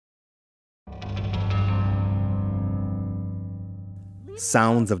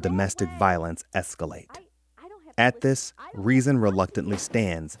Sounds of domestic violence escalate. At this, Rezin reluctantly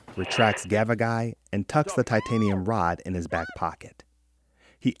stands, retracts Gavagai, and tucks the titanium rod in his back pocket.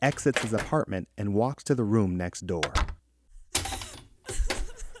 He exits his apartment and walks to the room next door.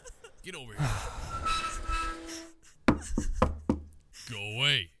 Get over here. Go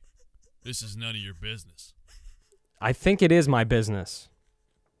away. This is none of your business. I think it is my business.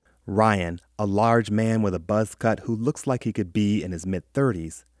 Ryan, a large man with a buzz cut who looks like he could be in his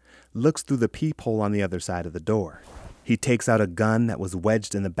mid-30s, looks through the peephole on the other side of the door. He takes out a gun that was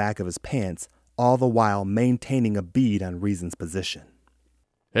wedged in the back of his pants, all the while maintaining a bead on Reason's position.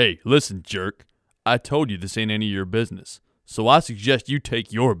 Hey, listen, jerk. I told you this ain't any of your business, so I suggest you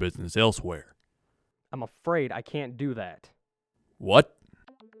take your business elsewhere. I'm afraid I can't do that. What?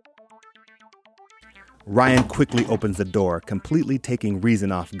 Ryan quickly opens the door, completely taking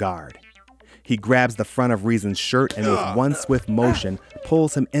Rezin off guard. He grabs the front of Reason's shirt and with one swift motion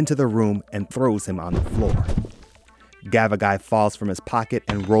pulls him into the room and throws him on the floor. Gavagai falls from his pocket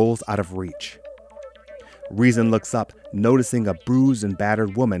and rolls out of reach. Rezin looks up, noticing a bruised and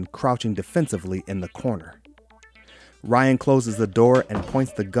battered woman crouching defensively in the corner. Ryan closes the door and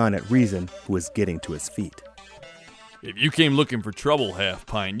points the gun at Rezin, who is getting to his feet. If you came looking for trouble,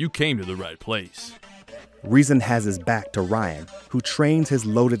 Half-Pint, you came to the right place. Rezin has his back to Ryan, who trains his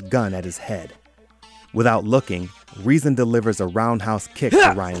loaded gun at his head. Without looking, Rezin delivers a roundhouse kick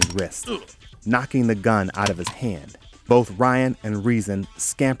to Ryan's wrist, knocking the gun out of his hand. Both Ryan and Rezin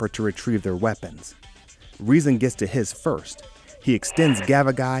scamper to retrieve their weapons. Rezin gets to his first. He extends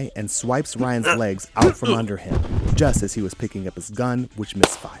Gavagai and swipes Ryan's legs out from under him, just as he was picking up his gun, which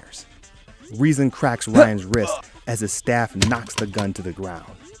misfires. Rezin cracks Ryan's wrist as his staff knocks the gun to the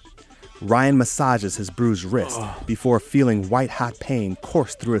ground. Ryan massages his bruised wrist before feeling white-hot pain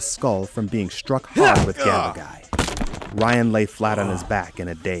course through his skull from being struck hard with Gavagai. Ryan lay flat on his back in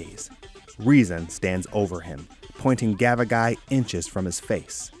a daze. Rezin stands over him, pointing Gavagai inches from his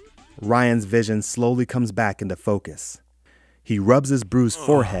face. Ryan's vision slowly comes back into focus. He rubs his bruised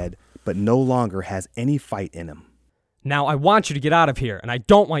forehead, but no longer has any fight in him. Now I want you to get out of here, and I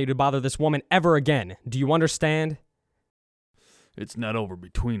don't want you to bother this woman ever again. Do you understand? It's not over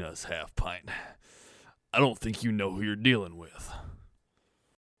between us, Half-Pint. I don't think you know who you're dealing with.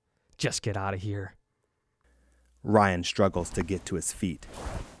 Just get out of here. Ryan struggles to get to his feet.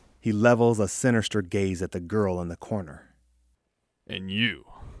 He levels a sinister gaze at the girl in the corner. And you.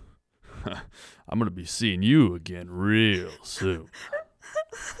 I'm going to be seeing you again real soon.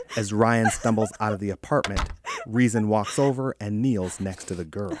 As Ryan stumbles out of the apartment, Rezin walks over and kneels next to the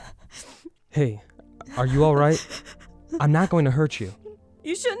girl. Hey, are you all right? I'm not going to hurt you.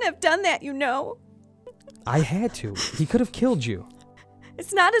 You shouldn't have done that, you know. I had to. He could have killed you.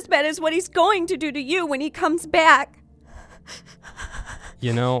 It's not as bad as what he's going to do to you when he comes back.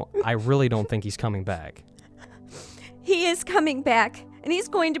 You know, I really don't think he's coming back. He is coming back, and he's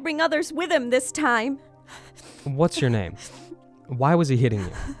going to bring others with him this time. What's your name? Why was he hitting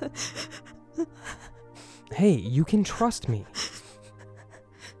you? Hey, you can trust me.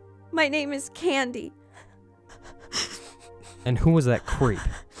 My name is Candy. And who was that creep?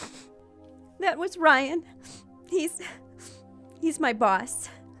 That was Ryan. He's my boss.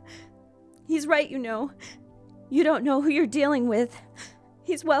 He's right, you know. You don't know who you're dealing with.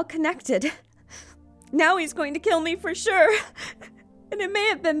 He's well connected. Now he's going to kill me for sure. And it may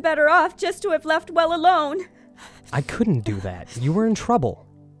have been better off just to have left well alone. I couldn't do that. You were in trouble.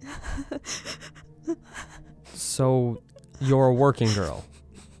 So, you're a working girl.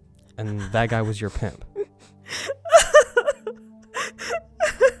 And that guy was your pimp.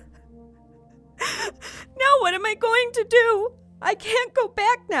 Now what am I going to do? I can't go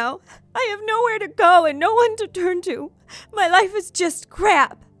back now. I have nowhere to go and no one to turn to. My life is just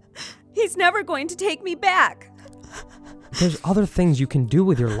crap. He's never going to take me back. There's other things you can do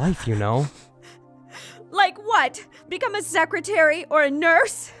with your life, you know. Like what? Become a secretary or a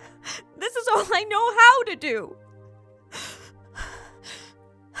nurse? This is all I know how to do.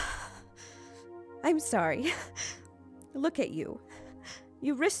 I'm sorry. Look at you.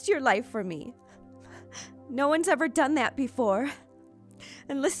 You risked your life for me. No one's ever done that before.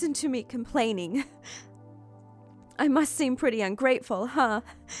 And listen to me complaining. I must seem pretty ungrateful, huh?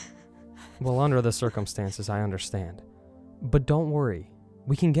 Well, under the circumstances, I understand. But don't worry.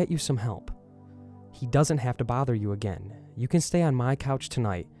 We can get you some help. He doesn't have to bother you again. You can stay on my couch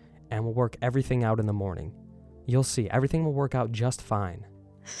tonight, and we'll work everything out in the morning. You'll see, everything will work out just fine.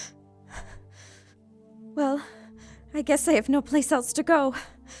 Well, I guess I have no place else to go.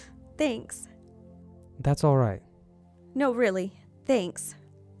 Thanks. That's all right. No, really. Thanks.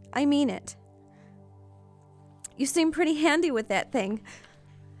 I mean it. You seem pretty handy with that thing.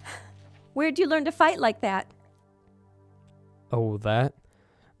 Where'd you learn to fight like that? Oh, that?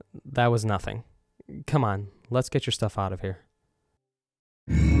 That was nothing. Come on, let's get your stuff out of here.